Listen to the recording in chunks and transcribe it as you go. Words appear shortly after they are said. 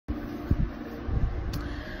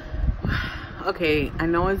Okay, I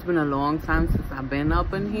know it's been a long time since I've been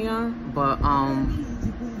up in here, but I've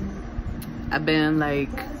been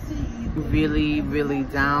like really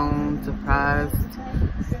down, depressed,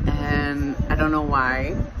 and I don't know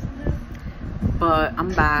why, but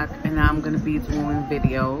I'm back and I'm gonna be doing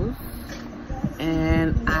videos,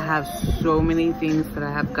 and I have so many things that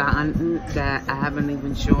I have gotten that I haven't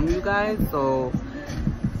even shown you guys, so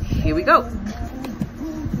here we go.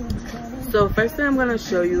 So first thing I'm gonna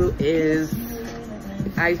show you is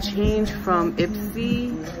I changed from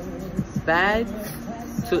Ipsy bags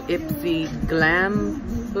to Ipsy Glam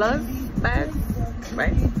Plus bags,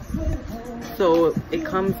 right? So it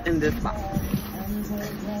comes in this box.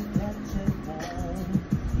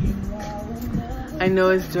 I know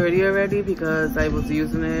it's dirty already because I was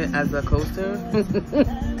using it as a coaster.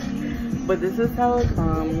 But this is how it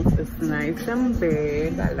comes. It's nice and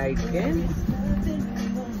big. I like it.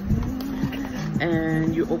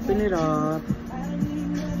 And you open it up.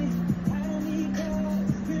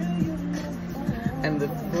 And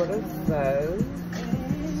this is what it says.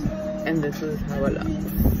 And this is how it looks.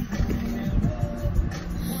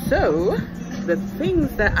 So, the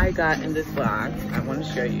things that I got in this box, I want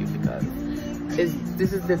to show you because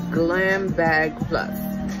this is the Glam Bag Plus.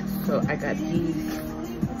 So I got these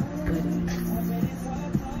goodies.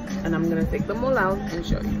 And I'm going to take them all out and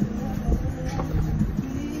show you.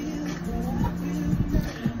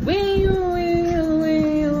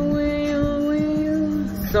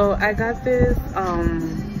 So I got this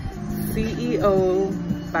CEO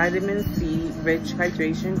Vitamin C Rich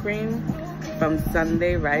Hydration Cream from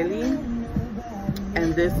Riley,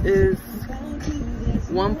 and this is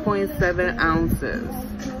 1.7 ounces.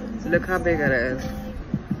 Look how big it is.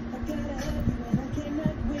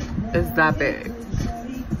 It's that big.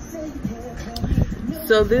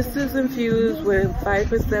 So this is infused with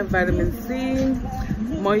 5% vitamin C.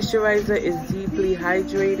 Moisturizer is deeply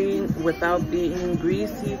hydrating without being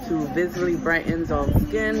greasy to visibly brighten dull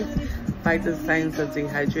skin, fight the signs of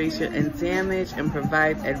dehydration and damage, and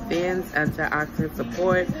provide advanced antioxidant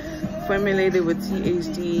support. Formulated with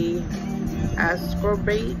THC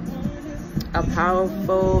ascorbate, a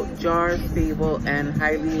powerful, jar-stable, and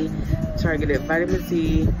highly targeted vitamin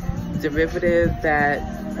C derivative that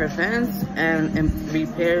prevents and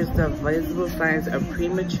repairs the visible signs of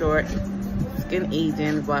premature skin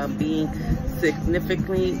aging while being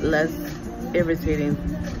significantly less irritating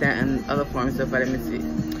than other forms of vitamin C.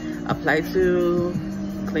 Apply to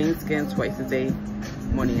clean skin twice a day,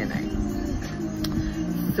 morning and night.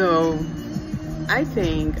 So I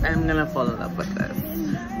think I'm gonna fall in love with this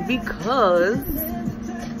because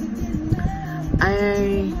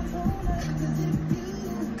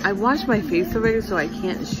I washed my face already, so I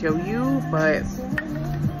can't show you, but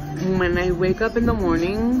when I wake up in the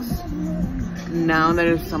mornings, now that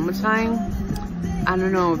it's summertime, I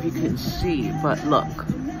don't know if you can see, but look,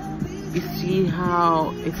 you see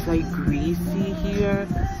how it's like greasy here?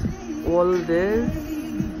 All of this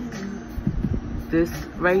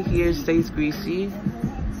right here stays greasy,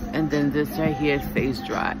 and then this right here stays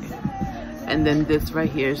dry, and then this right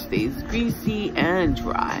here stays greasy and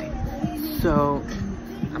dry. So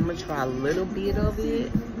I'm gonna try a little bit of it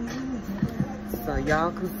so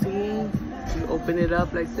y'all can see. You open it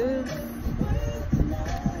up like this,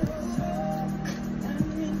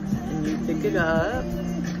 and you pick it up,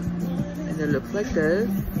 and it looks like this.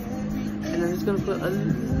 And I'm just gonna put a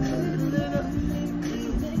little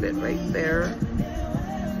bit right there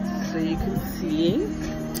so you can see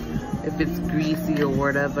if it's greasy or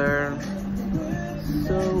whatever.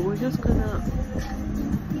 So we're just gonna,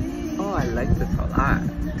 oh, I like this a lot.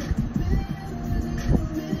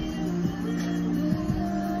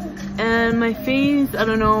 And my face, I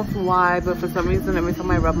don't know why, but for some reason every time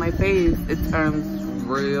I rub my face, it turns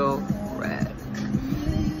real red.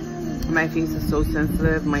 My face is so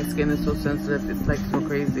sensitive, my skin is so sensitive, it's like so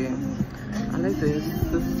crazy. I like this.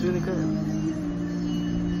 This is really good.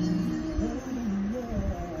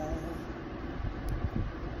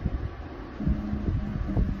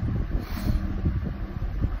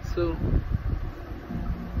 So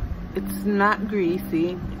it's not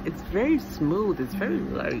greasy, it's very smooth, it's very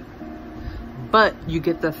light, but you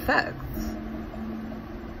get the effects.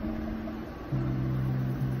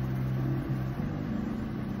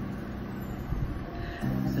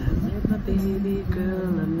 Send my baby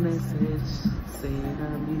girl a message saying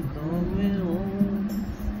I'll be coming home.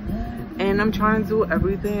 And I'm trying to do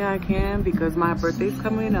everything I can because my birthday's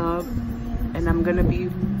coming up and I'm gonna be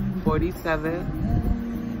 47.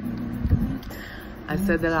 I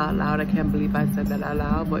said that out loud. I can't believe I said that out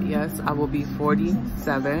loud, but yes, I will be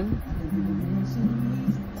 47.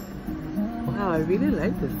 Wow, I really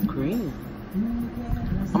like this cream.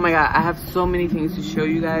 Oh my god, I have so many things to show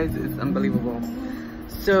you guys. It's unbelievable.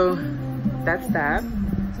 So that's that.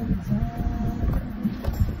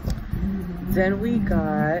 Then we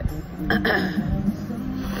got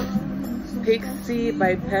Pixi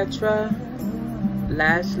by Petra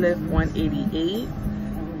Lash Lift 188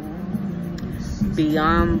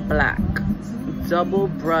 Beyond Black Double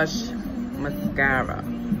Brush Mascara.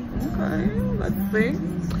 Okay, let's see.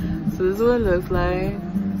 So this is what it looks like.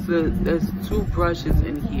 So there's 2 brushes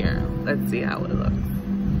in here. Let's see how it looks.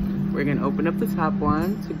 We're gonna open up the top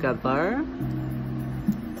one together.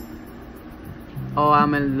 Oh,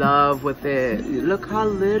 I'm in love with it. Look how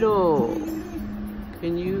little.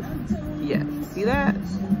 Can you? Yes, see that?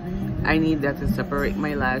 I need that to separate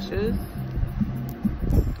my lashes.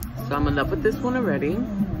 So I'm in love with this one already.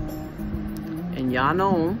 And y'all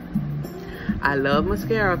know I love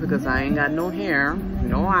mascara because I ain't got no hair,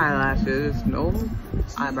 no eyelashes, no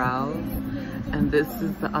eyebrows. And this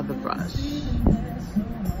is the other brush.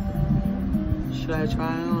 Should I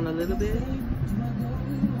try on a little bit?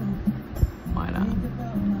 Why not?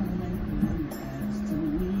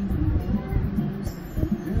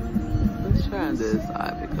 Let's try on this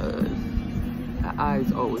eye because the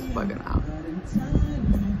eye's always bugging out.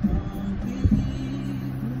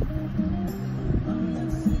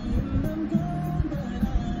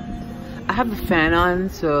 I have the fan on,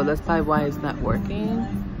 so that's probably why it's not working.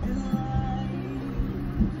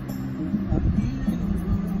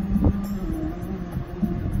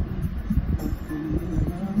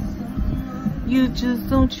 You just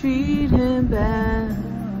don't treat him bad.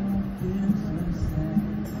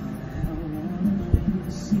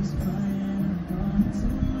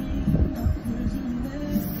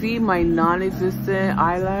 See my non-existent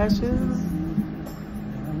eyelashes?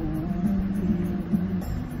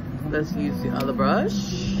 Let's use the other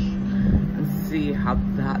brush and see how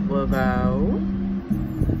that will go.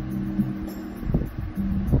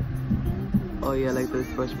 Oh yeah, I like this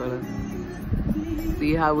brush better.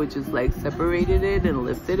 See how it just like separated it and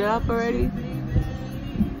lifted it up already?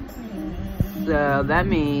 So that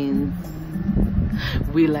means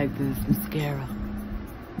we like this mascara.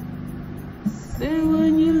 Say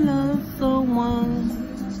when you love someone,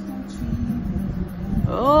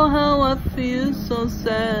 oh how I feel so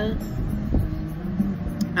sad.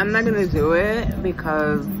 I'm not gonna do it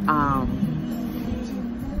because the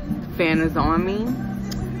fan is on me,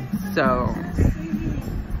 so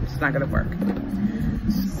it's not gonna work.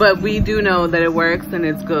 But we do know that it works and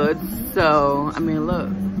it's good. So I mean, look,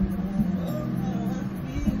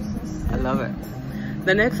 I love it.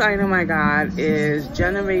 The next item I got is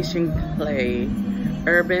Generation Clay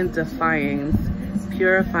Urban Defiance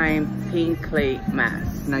Purifying Pink Clay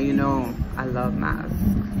Mask. Now you know I love masks.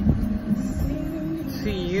 To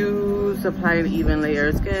use, apply an even layer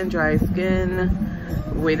of skin, dry skin,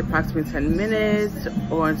 wait approximately 10 minutes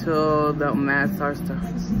or until the mask starts to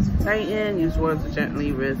tighten. Use water to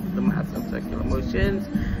gently rinse the mask in circular motions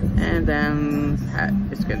and then pat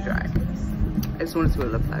your skin dry. I just want to see what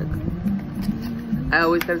it looks like. I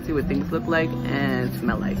always gotta see what things look like and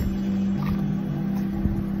smell like.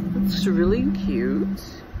 It's really cute.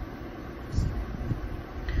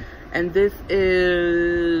 And this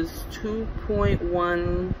is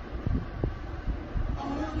 2.1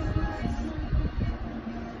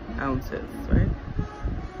 ounces, right?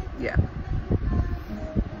 Yeah.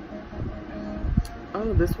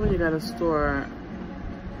 Oh, this one you gotta store.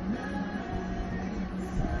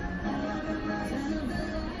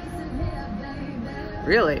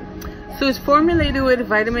 Really? So it's formulated with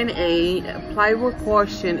vitamin A. Apply with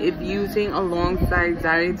caution if using alongside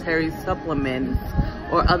dietary supplements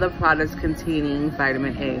or other products containing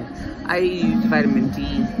vitamin A. I use vitamin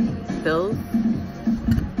D pills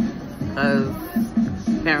because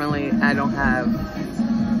apparently I don't have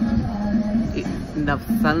enough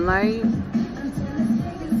sunlight,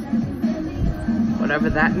 whatever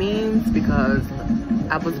that means, because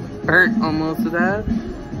I was burnt almost to death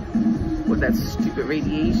with that stupid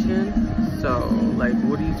radiation. So like,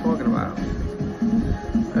 what are you talking about?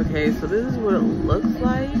 Okay, so this is what it looks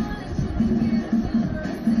like.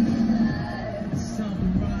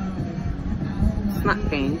 It's not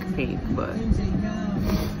pink, but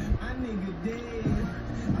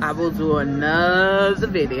I will do another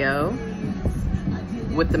video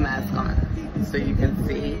with the mask on so you can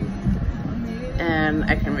see and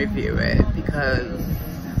I can review it because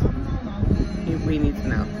we need to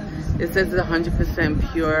know. It says it's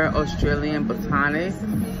 100% pure Australian botanic.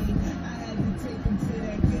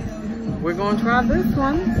 We're going to try this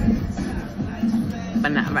one,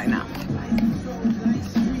 but not right now.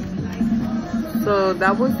 So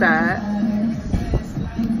that was that.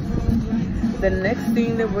 the next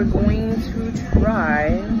thing that we're going to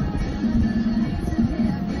try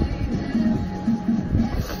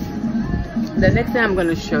I'm going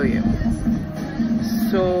to show you.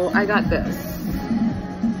 So I got this,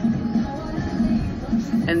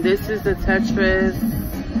 and this is the Tetris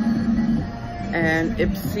and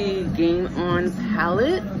Ipsy Game on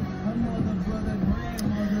palette,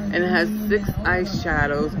 and it has 6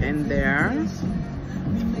 eyeshadows in there.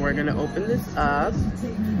 We're gonna open this up,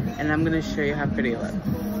 and I'm gonna show you how pretty it looks.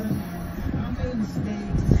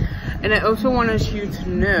 And I also want you to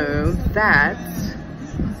know that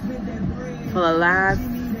for the last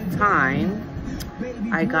time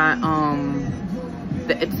I got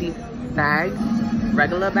the Ipsy bag,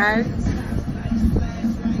 regular bag,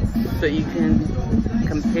 so you can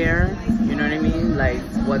compare, you know what I mean, like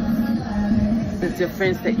what's the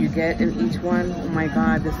difference that you get in each one. Oh my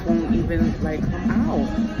god, this won't even like come out.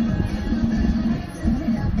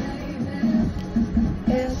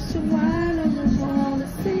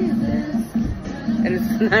 And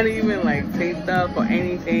it's not even like taped up or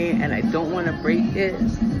anything, and I don't want to break it.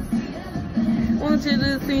 Want you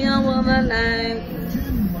to see all of the lights.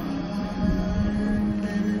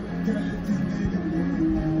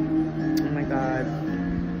 Oh my god.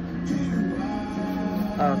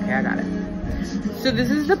 Okay, I got it. So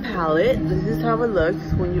this is the palette. This is how it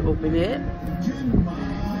looks when you open it.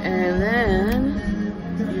 And then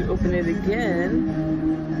you open it again.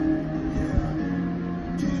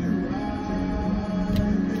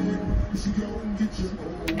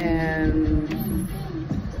 And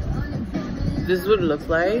this is what it looks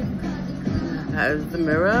like. It has the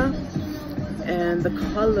mirror and the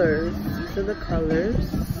colors. These are the colors.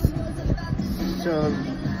 So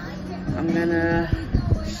I'm gonna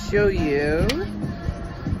show you.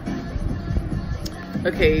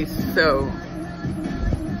 Okay, so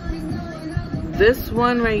this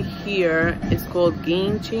one right here is called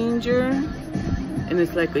Game Changer, and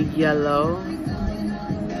it's like a yellow,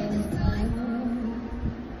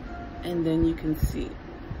 and then you can see.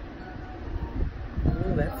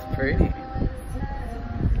 Oh, that's pretty.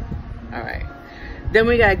 All right, then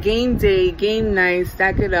we got Game Day, Game Night,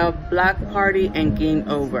 Stack It Up, Block Party, and Game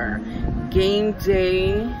Over. Game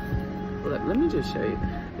Day, look, let me just show you.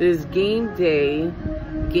 There's Game Day,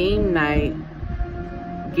 Game Night,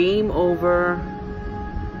 Game Over,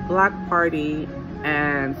 Block Party,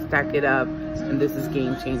 and Stack It Up, and this is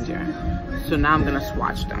Game Changer. So now I'm gonna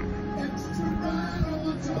swatch them.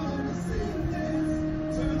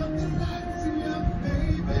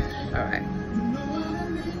 Alright.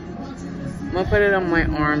 I'm gonna put it on my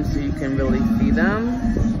arm so you can really see them.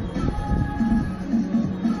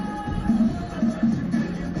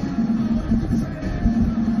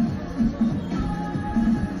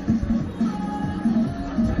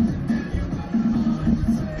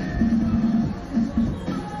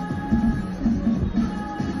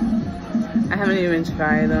 I haven't even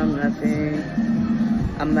tried them, nothing.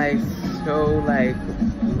 I'm like so like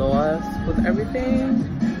lost with everything.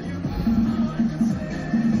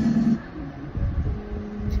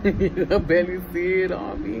 You can barely see it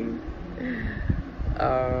on me.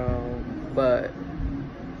 But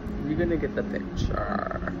you're gonna get the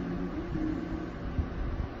picture.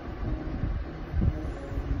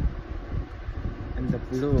 And the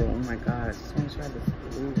blue, oh my god, I just want to try this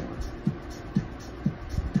blue one.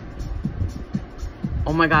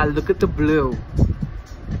 Oh my god, look at the blue.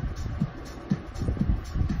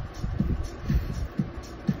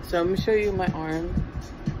 So I'm gonna show you my arm.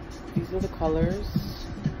 These are the colors.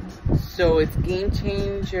 So it's Game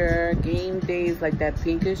Changer, Game Day is like that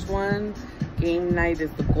pinkish one. Game Night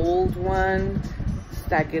is the gold one.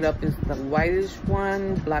 Stack It Up is the whitish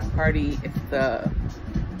one. Block Party is the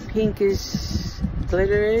pinkish,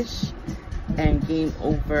 glitterish. And Game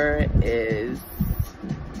Over is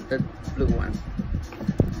the blue one.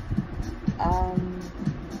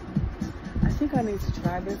 I think I need to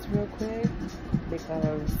try this real quick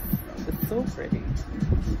because it's so pretty.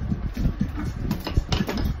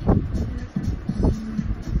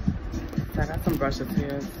 So I got some brushes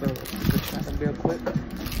here, so let's try them real quick.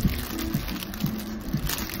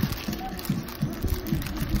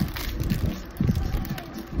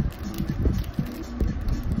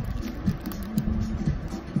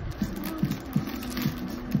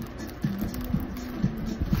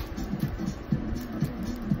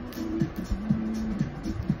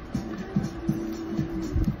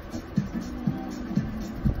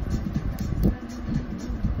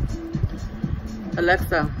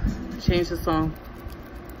 Alexa, change the song.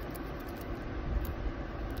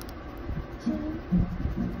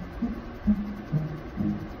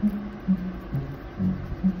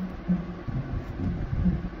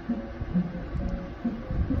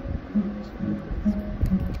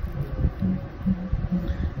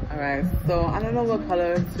 Alright, so I don't know what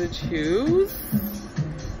color to choose,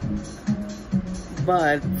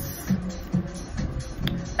 but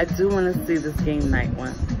I do want to see this game night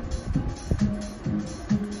one.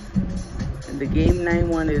 And the game night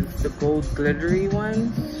one is the gold glittery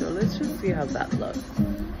one, so let's just see how that looks.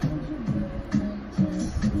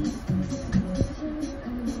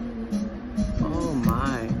 Oh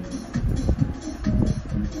my.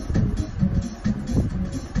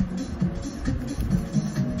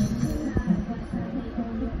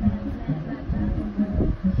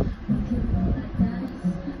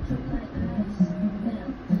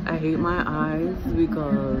 I hate my eyes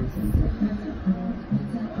because,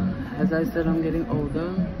 as I said, I'm getting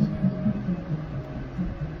older.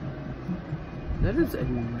 That is a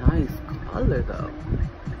nice color though.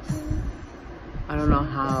 I don't know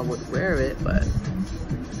how I would wear it, but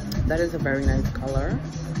that is a very nice color.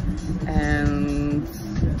 And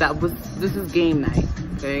this is game night,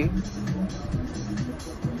 okay?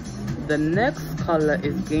 The next color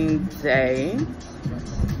is game day.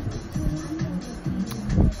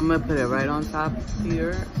 I'm gonna put it right on top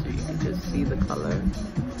here so you can just see the color.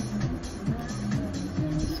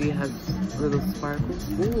 See, it has little sparkles.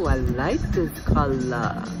 Ooh, I like this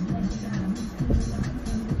color.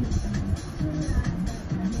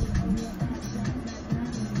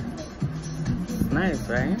 Nice,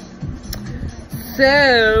 right?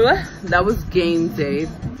 So that was game day,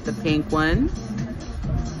 the pink one.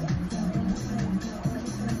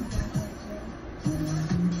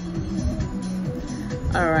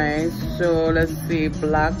 Alright, so let's see,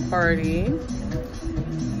 Black Party.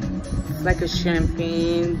 It's like a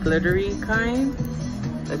champagne glittery kind.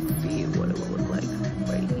 Let's see what it will look like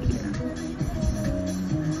right here.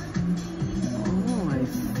 Oh, I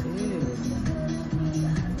see.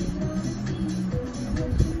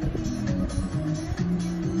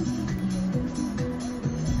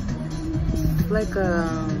 It's like a,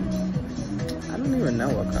 I don't even know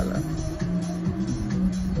what color.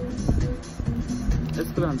 Let's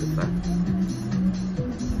put it on this side.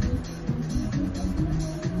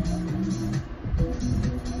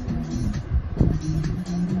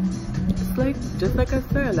 It's like, just like I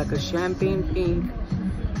said, like a champagne pink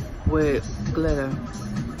with glitter.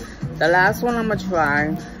 The last one I'm gonna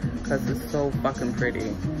try, because it's so fucking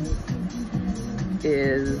pretty,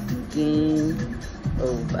 is Game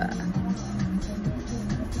Over.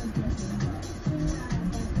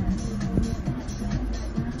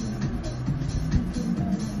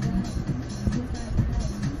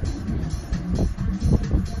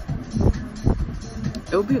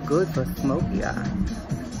 It would be good for smoky eye.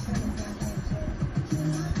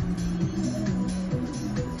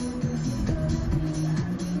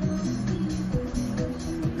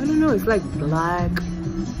 I don't know, it's like black,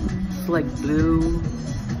 it's like blue.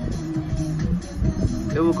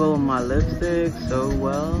 It will go with my lipstick so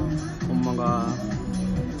well. Oh my god.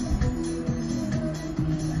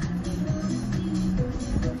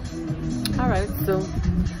 Alright, so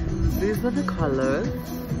these are the colors.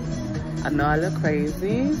 I know I look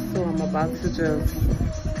crazy, so I'm about to just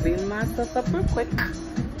clean myself up real quick.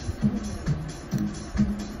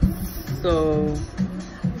 So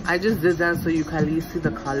I just did that so you can at least see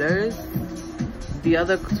the colors. The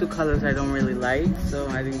other two colors I don't really like, so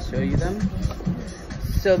I didn't show you them.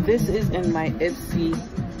 So this is in my Ipsy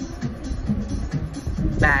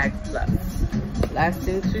Bag Plus. Last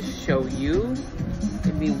thing to show you.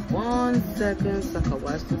 Give me 1 second so I can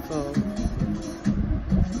wash this off.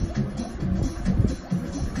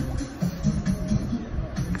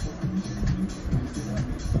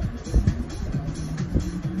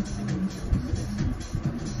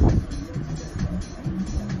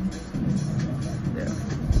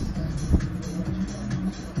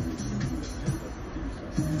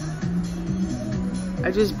 I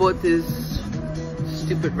just bought this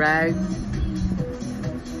stupid rag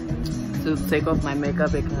to take off my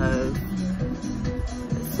makeup because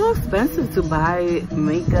it's so expensive to buy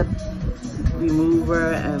makeup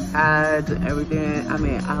remover and pads and everything. I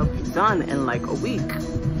mean, I'll be done in like a week.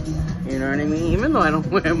 You know what I mean? Even though I don't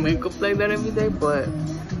wear makeup like that every day, but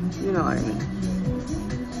you know what I mean.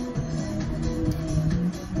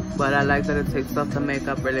 But I like that it takes off the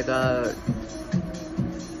makeup really good.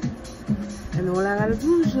 And all I gotta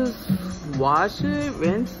do is just wash it,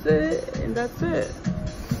 rinse it, and that's it.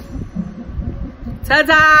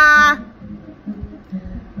 Ta-da!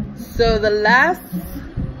 So the last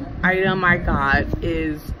item I got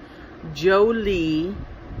is JoLII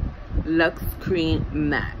Luxe Cream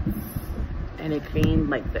Matte. And it came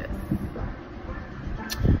like this.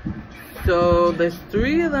 So there's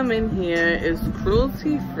 3 of them in here. It's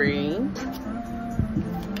cruelty free.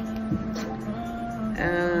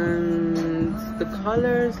 And the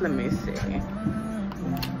colors, let me see.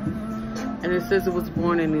 And it says it was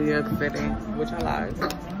born in New York City, which I like.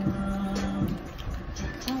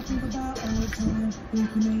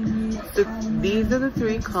 So these are the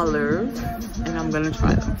 3 colors, and I'm gonna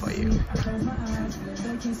try them for you.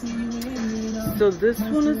 So this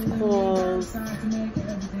one is called,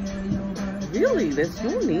 really, there's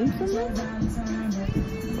no names on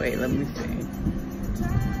this? Wait, let me see.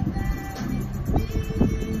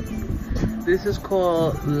 This is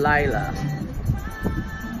called Lila,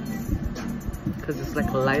 because it's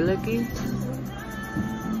like lilac-y.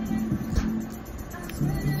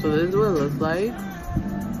 So this is what it looks like.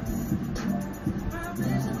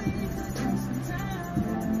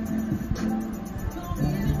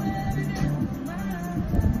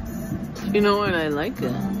 You know what? I like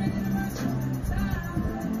it.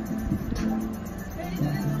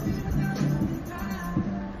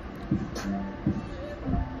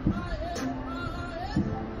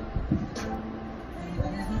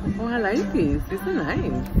 Oh, I like these. These are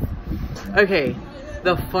nice. Okay,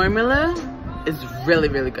 the formula is really,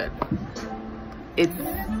 really good. It's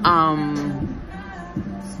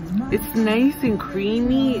nice and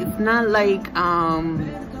creamy. It's not like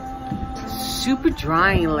super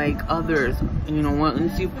drying like others. You know,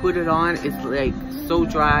 once you put it on, it's like so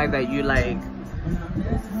dry that you like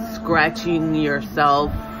scratching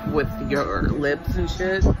yourself with your lips and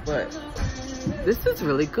shit. But this is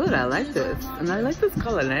really good. I like this, and I like this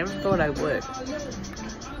color, and I never thought I would.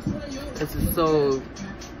 This is so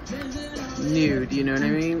nude, you know what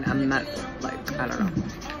I mean? I'm not like, I don't know.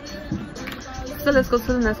 So let's go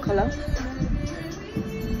to the next color.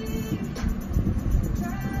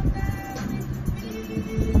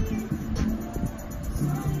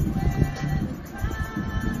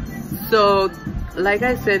 So like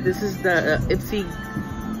I said, this is the Ipsy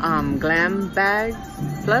Glam Bag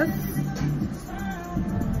Plus,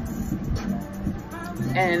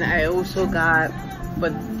 and I also got for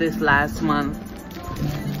this last month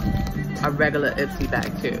a regular Ipsy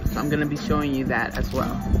bag too, so I'm gonna be showing you that as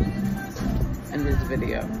well in this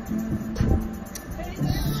video.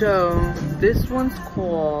 So this one's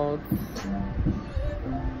called,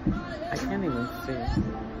 I can't even see.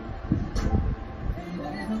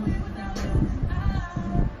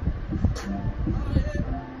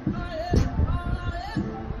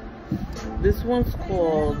 This one's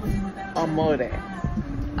called Amore.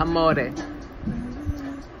 Amore.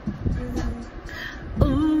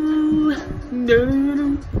 Ooh,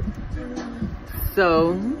 no.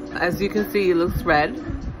 So, as you can see, it looks red.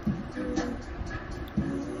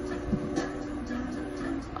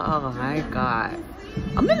 Oh my god.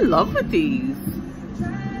 I'm in love with these.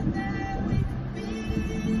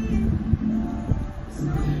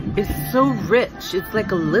 It's so rich. It's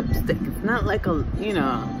like a lipstick. It's not like a, you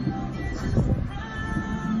know.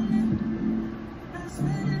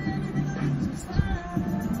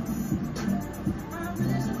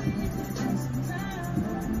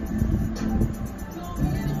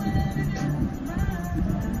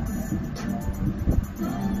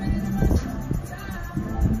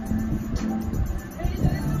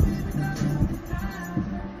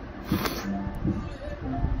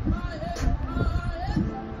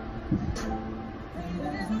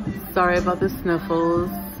 Sorry about the sniffles,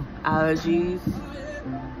 allergies.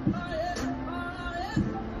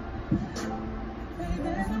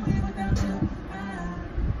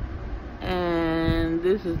 And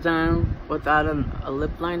this is done without a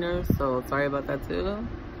lip liner, so sorry about that too.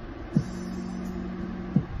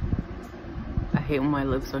 I hate when my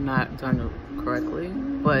lips are not done correctly,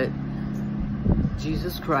 but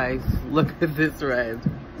Jesus Christ, look at this red.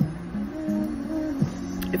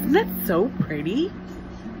 Isn't that so pretty?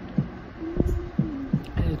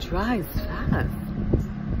 It dries fast,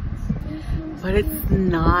 but it's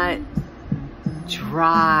not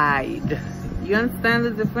dried. You understand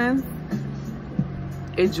the difference?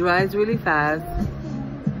 It dries really fast,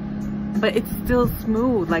 but it's still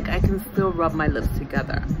smooth. Like I can still rub my lips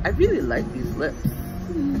together. I really like these lips.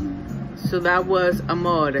 So that was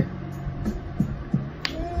Amore.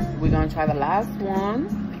 We're gonna try the last one,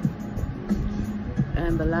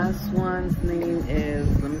 and the last one's name is,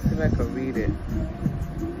 let me see if I can read it.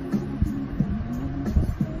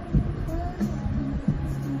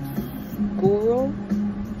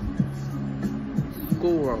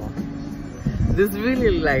 Scuro. This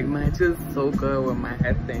really like matches so good with my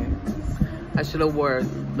head thing. I should have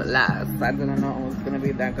worn the last. I didn't know it was gonna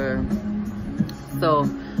be that good. So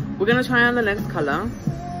we're gonna try on the next color.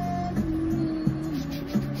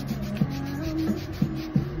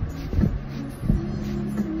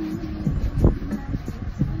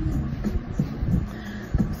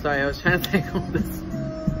 Sorry, I was trying to take all this.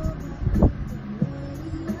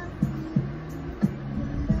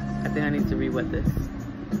 I think I need to re-wet this.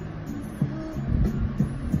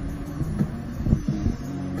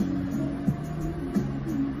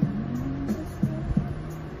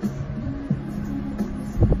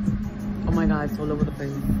 Oh my god, it's all over the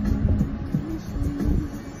place.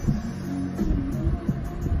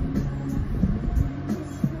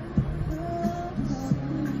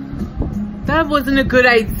 That wasn't a good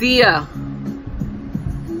idea.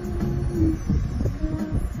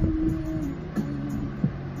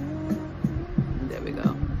 There we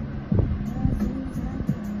go.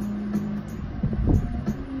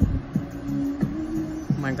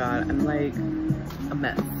 Oh my god, I'm like a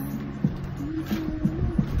mess.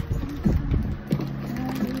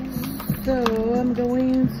 So I'm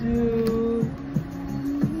going to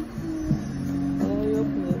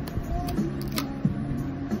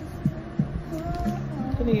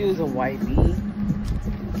use a YB,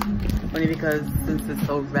 only because since it's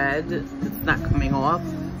so red, it's not coming off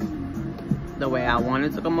the way I want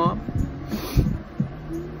it to come off.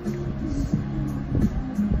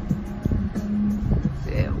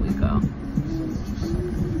 There we go.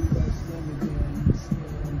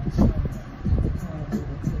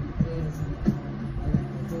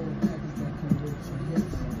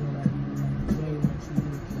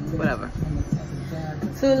 Whatever.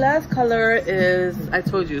 So the last color is, I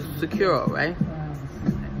told you, Scuro, right?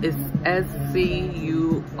 It's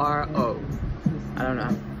S-C-U-R-O. I don't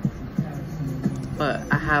know. But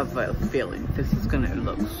I have a feeling this is gonna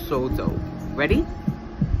look so dope. Ready?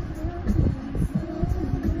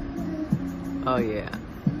 Oh yeah.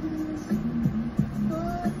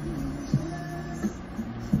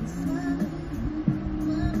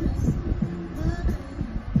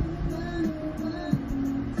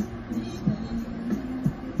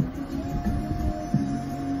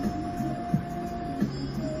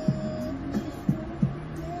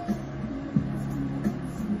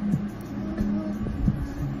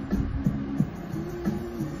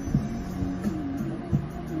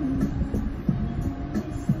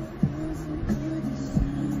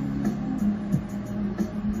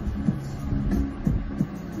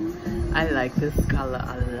 I like this color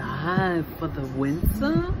a lot for the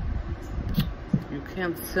winter. You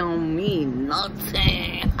can't tell me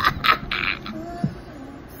nothing.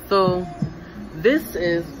 So this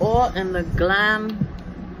is all in the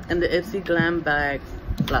Ipsy Glam Bag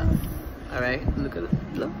Plus. All right, look at it.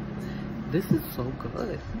 Look, this is so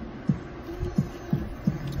good.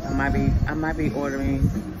 I might be ordering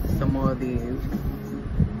some more of these.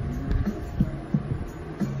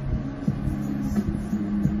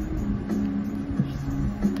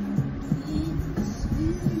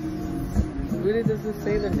 Really doesn't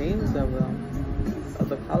say the names of them, of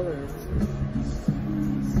the colors.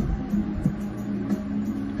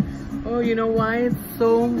 Oh, you know why it's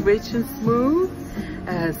so rich and smooth?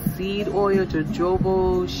 It has seed oil,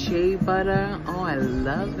 jojoba, shea butter. Oh, I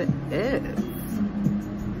love it.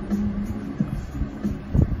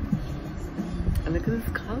 And look at this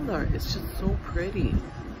color. It's just so pretty.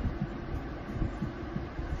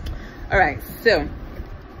 All right, so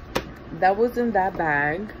that was in that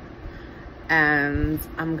bag. And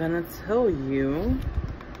I'm gonna tell you,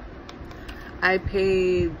 I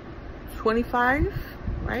paid $25,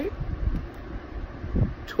 right?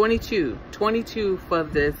 22 for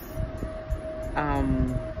this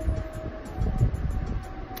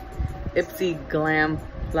Ipsy Glam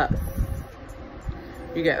Plus.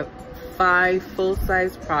 You get 5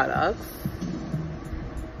 full-size products,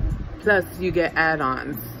 plus you get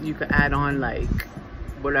add-ons. You could add on like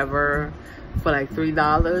whatever for like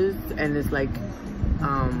 $3, and it's like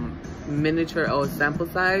miniature or sample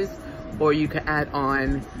size, or you can add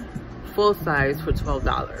on full size for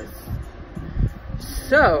 $12.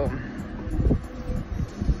 So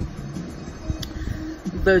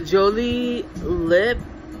the JoLII Lip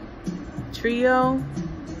Trio,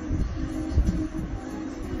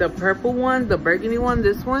 the purple one, the burgundy one,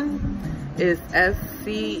 this one is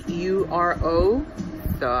S-C-U-R-O.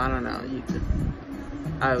 So I don't know, you could,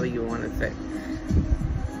 however you want to say.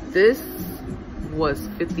 This was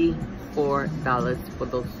 $54 for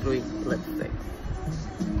those 3 lipsticks.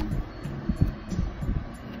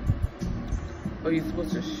 Are you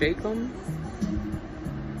supposed to shake them?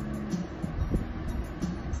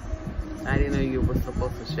 I didn't know you were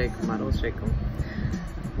supposed to shake them. I don't shake them.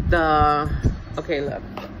 Okay, look.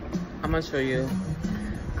 I'm gonna show you,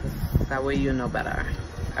 because that way you know better.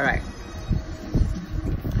 All right.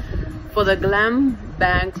 For the Glam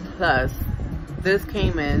Bag Plus, this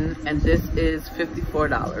came in, and this is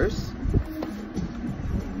 $54.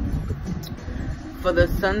 For the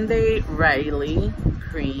Sunday Riley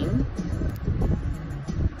cream,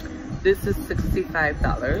 this is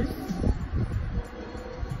 $65.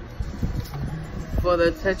 For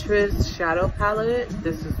the Tetris shadow palette,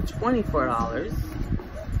 this is $24.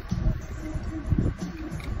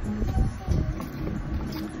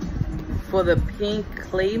 For the pink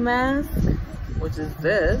clay mask, which is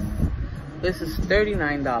this is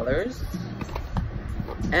 $39.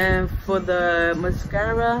 And for the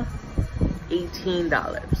mascara, $18.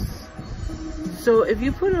 So if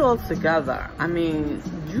you put it all together, I mean,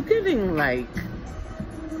 you're getting like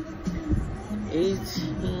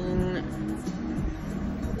 18,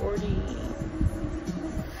 40,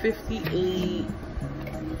 58,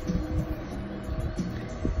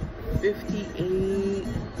 58,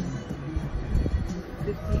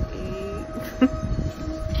 58.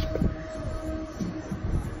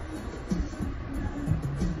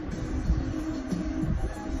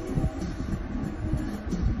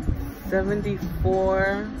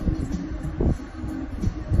 74,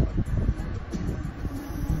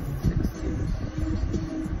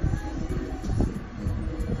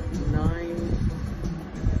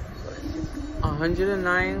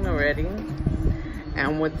 109 already,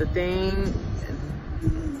 and with the thing,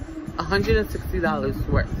 $160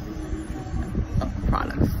 worth of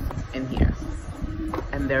products in here,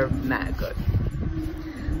 and they're mad good.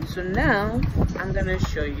 So now I'm gonna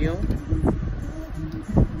show you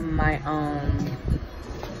my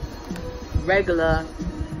regular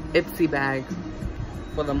Ipsy bag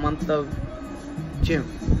for the month of June.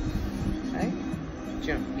 Right?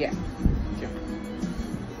 June, yeah, June.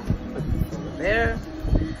 Put this over there.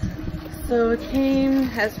 So it came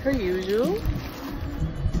as per usual.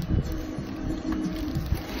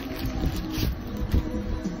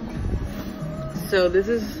 So this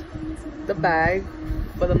is the bag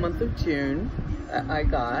for the month of June that I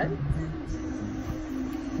got.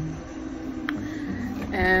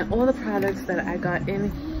 And all the products that I got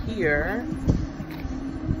in here.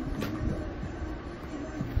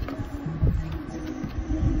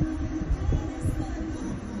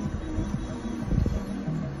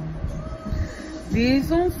 These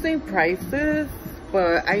don't say prices,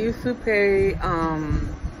 but I used to pay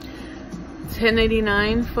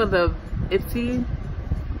 $10.89 for the Ipsy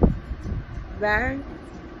bag.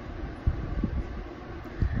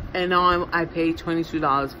 And now I pay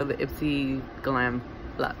 $22 for the Ipsy Glam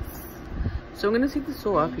Plus. So I'm gonna take this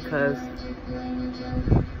off because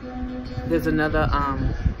there's another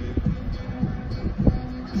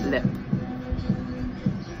lip.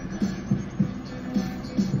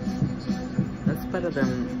 That's better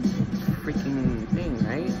than freaking thing,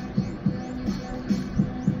 right?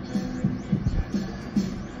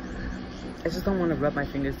 I just don't want to rub my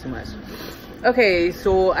fingers too much. Okay,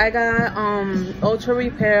 so I got Ultra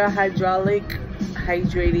Repair Hydraulic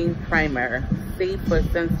Hydrating Primer, safe for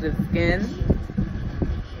sensitive skin.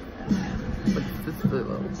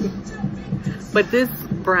 But this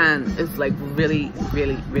brand is like really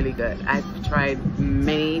good. I've tried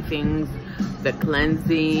many things, the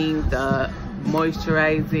cleansing, the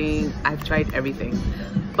moisturizing, I've tried everything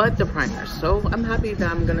but the primer. So I'm happy that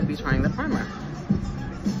I'm gonna be trying the primer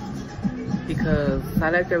because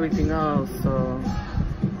I liked everything else. So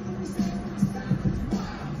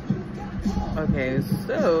okay,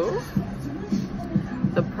 so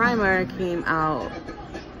the primer came out.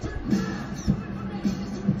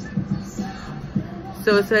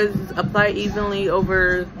 So it says apply evenly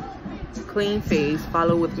over clean face,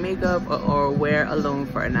 follow with makeup, or wear alone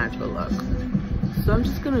for a natural look. So I'm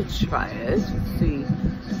just gonna try it, see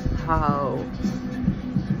how.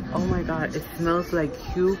 Oh my god, it smells like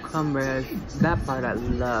cucumbers. That part I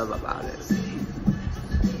love about it.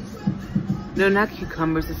 No, not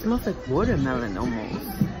cucumbers, it smells like watermelon almost.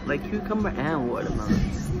 Like cucumber and watermelon.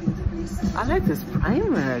 I like this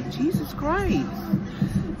primer, Jesus Christ.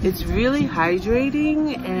 It's really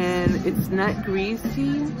hydrating and it's not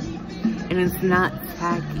greasy and it's not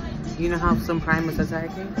tacky. You know how some primers are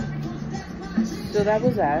tacky? So that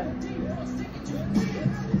was that.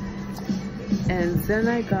 And then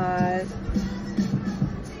I got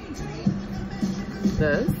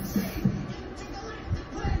this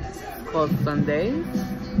called Sundays.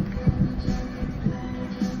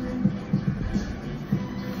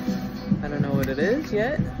 I don't know what it is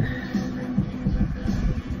yet.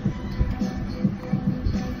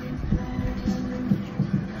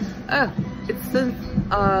 Oh, it's the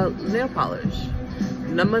nail polish,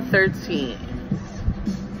 number 13.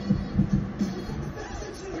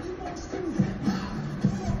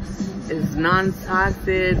 It's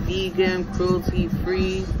non-toxic, vegan,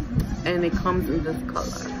 cruelty-free, and it comes in this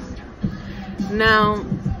color. Now,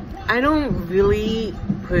 I don't really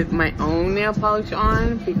put my own nail polish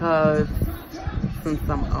on because since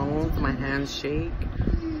I'm old, my hands shake.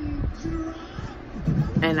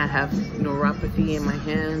 And I have neuropathy in my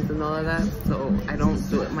hands and all of that, so I don't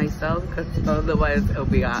do it myself because otherwise it'll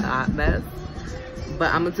be a hot mess.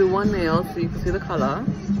 But I'm gonna do one nail so you can see the color.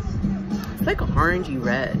 It's like orangey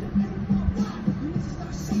red.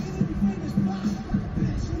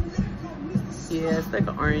 Yeah, it's like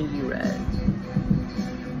an orangey red.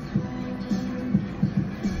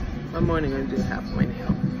 I'm only gonna do half my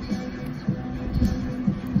nail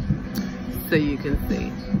so you can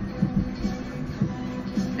see.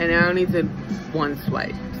 And I only did one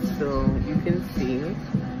swipe, so you can see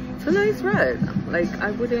it's a nice red. Like, I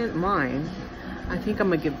wouldn't mind. I think I'm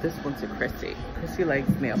gonna give this one to Chrissy. Chrissy likes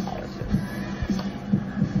nail polishes.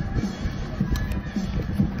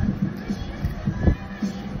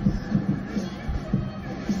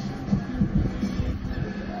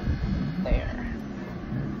 There.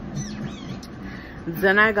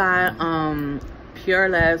 Then I got Pure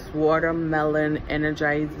Lash Watermelon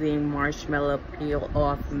Energizing Marshmallow Peel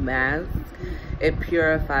Off Mask. It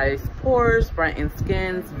purifies pores, brightens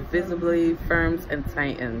skin, visibly firms and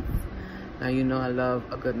tightens. Now you know I love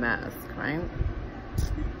a good mask, right?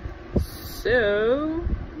 So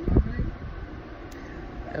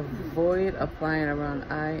avoid applying around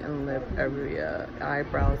eye and lip area,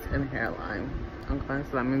 eyebrows and hairline. Okay,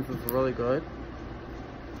 so that means it's really good.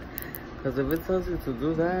 Because if it tells you to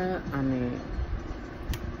do that, I mean,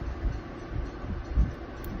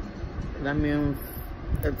 that means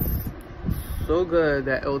it's so good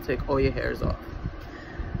that it will take all your hairs off.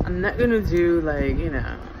 I'm not gonna do, like, you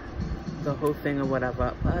know, the whole thing or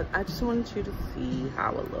whatever, but I just wanted you to see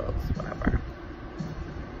how it looks, whatever.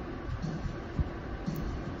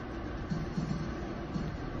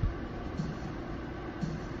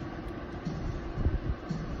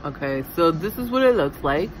 Okay, so this is what it looks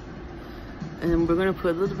like, and we're gonna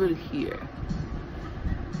put a little bit here.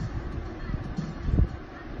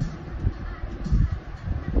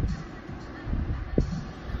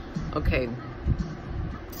 Okay,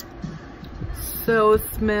 so it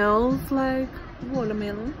smells like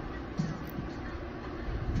watermelon.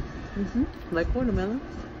 Like watermelon.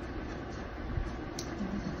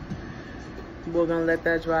 We're gonna let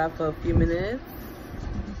that dry for a few minutes,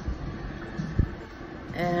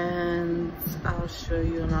 and I'll show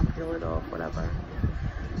you and I'll peel it off, whatever.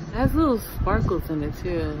 It has little sparkles in it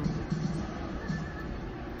too.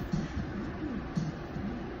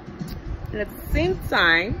 And at the same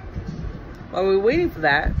time, while we're waiting for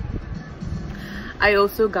that, I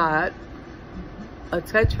also got a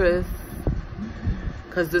Tetris,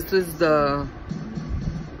 because this is the,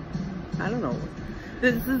 I don't know,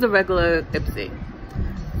 this is the regular Ipsy.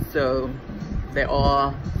 So they're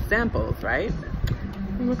all samples, right?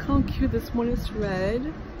 And look how cute this one is,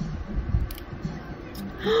 red.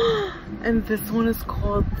 And this one is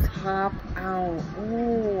called Top Out.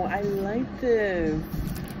 Oh, I like this.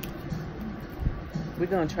 We're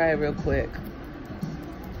gonna try it real quick.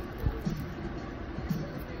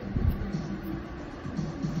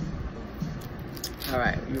 All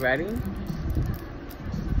right, you ready?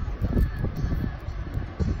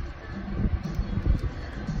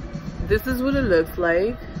 This is what it looks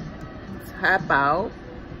like. Top out,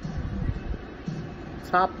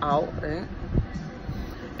 right?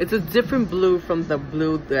 It's a different blue from the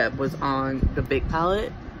blue that was on the big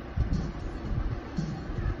palette.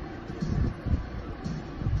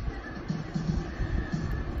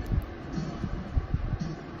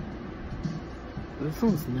 This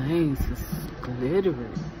one's nice, it's glittery.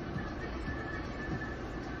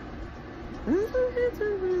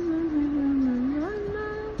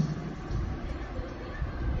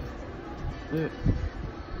 Yeah.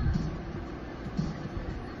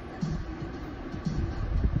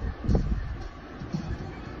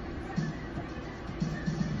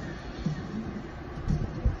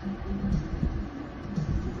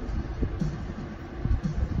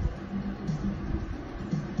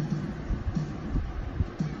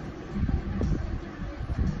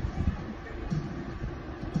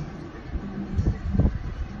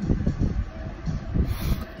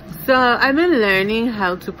 So I've been learning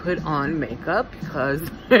how to put on makeup because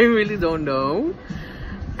I really don't know,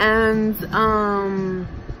 and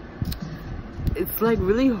it's like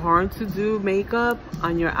really hard to do makeup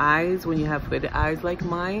on your eyes when you have hooded eyes like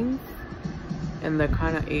mine and they're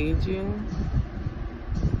kind of aging.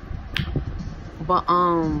 But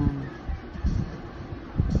I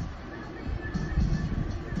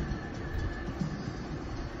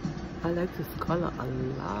like this color a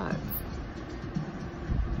lot.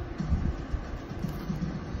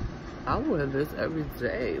 I wear this every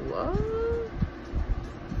day. What?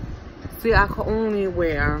 See, I can only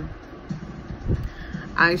wear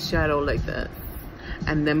eyeshadow like this,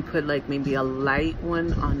 and then put like maybe a light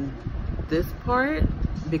one on this part,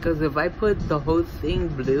 because if I put the whole thing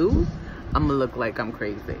blue, I'm gonna look like I'm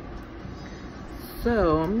crazy.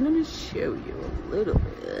 So I'm gonna show you a little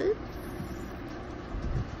bit.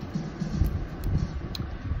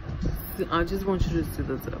 See, I just want you to see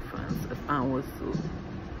the difference if I was to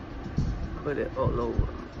put it all over.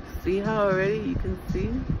 See how already you can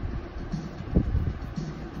see?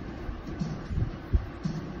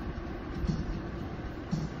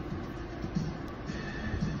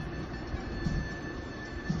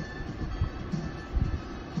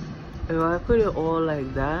 If I put it all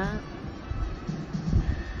like that,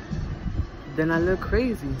 then I look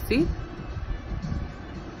crazy, see?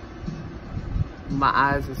 My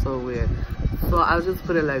eyes are so weird. So I'll just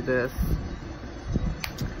put it like this.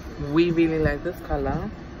 We really like this color.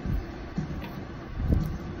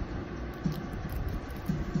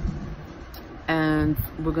 And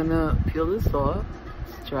we're gonna peel this off.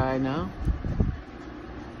 It's dry now.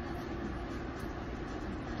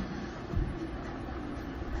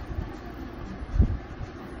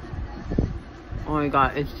 Oh my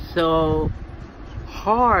god, it's so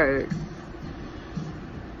hard.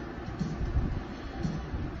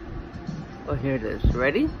 Oh, here it is.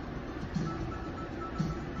 Ready? You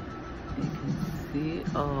can see.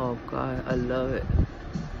 Oh god, I love it.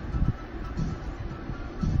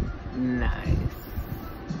 Nice.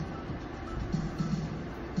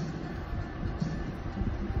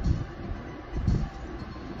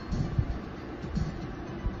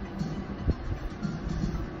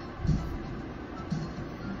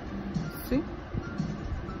 See?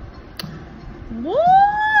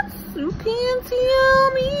 What? You can't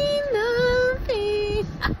tell me nothing.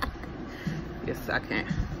 Yes, I can.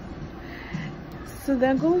 So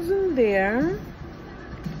that goes in there.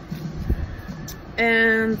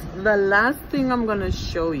 And the last thing I'm gonna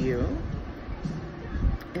show you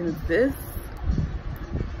in this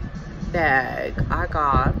bag, I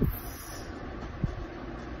got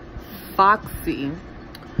Pixi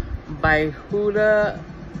by Huda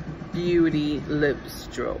Beauty Lip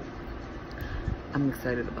Stroke. I'm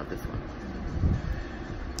excited about this one.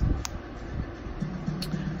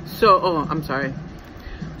 So, oh, I'm sorry.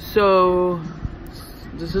 So,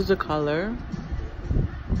 this is the color.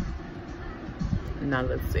 Now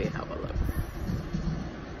let's see how it looks.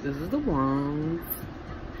 This is the wand.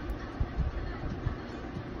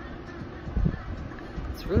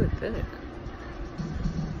 It's really thick.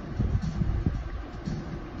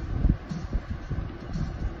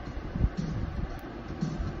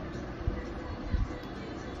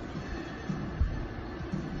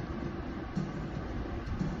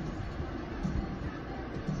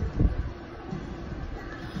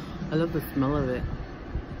 I love the smell of it.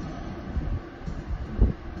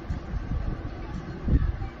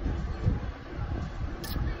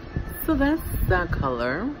 So that's that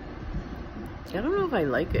color. I don't know if I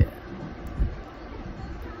like it.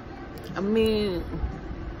 I mean,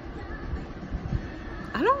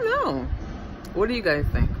 I don't know. What do you guys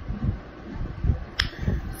think?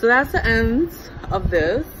 So that's the end of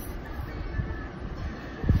this.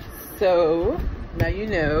 So now you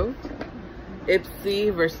know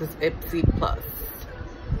Ipsy versus Ipsy Plus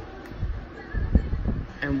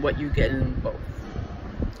and what you get in both.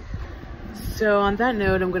 So on that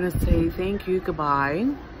note, I'm gonna say thank you, goodbye,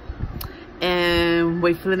 and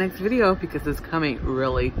wait for the next video because it's coming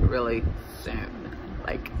really, really soon,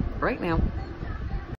 like right now.